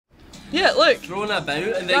Yeah, look. Throwing about,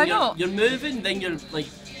 and then you're moving, then you're like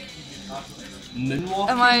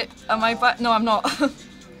moonwalking. Am I back? No, I'm not.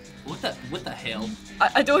 What the hell?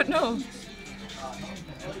 I don't know.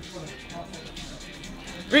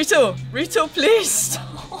 Rito, please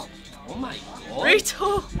stop. Oh my god.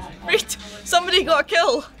 Rito, somebody got a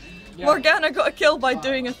kill. Yeah. Morgana got a kill by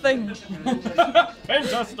doing a thing. Oh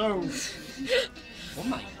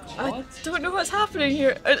my god. I don't know what's happening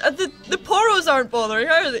here. The poros aren't bothering,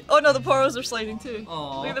 are they? Oh no, the poros are sliding too.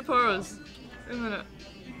 Aww. Look at the poros. Wait a minute.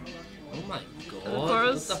 Oh my god. The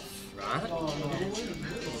poros. What the frat?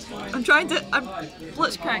 I'm trying to.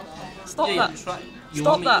 Blitzcrank. Stop that.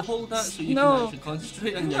 Stop that. Hold that so you can actually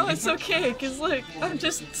concentrate on your it's okay, because look, I'm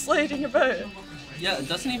just sliding about. Yeah, it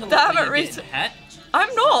doesn't even Damn look it, like Rito. hit.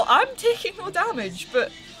 I'm not. I'm taking no damage, but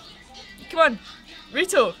come on,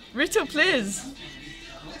 Rito, please.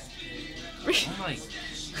 Oh my.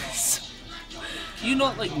 Can you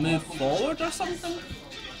not like move forward or something?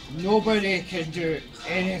 Nobody can do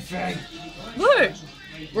anything. Look!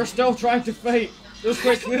 We're still trying to fight. There's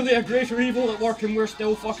quite clearly a greater evil at work and we're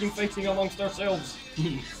still fucking fighting amongst ourselves.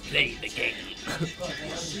 Play the game.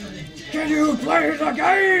 Can you play the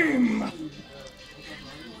game?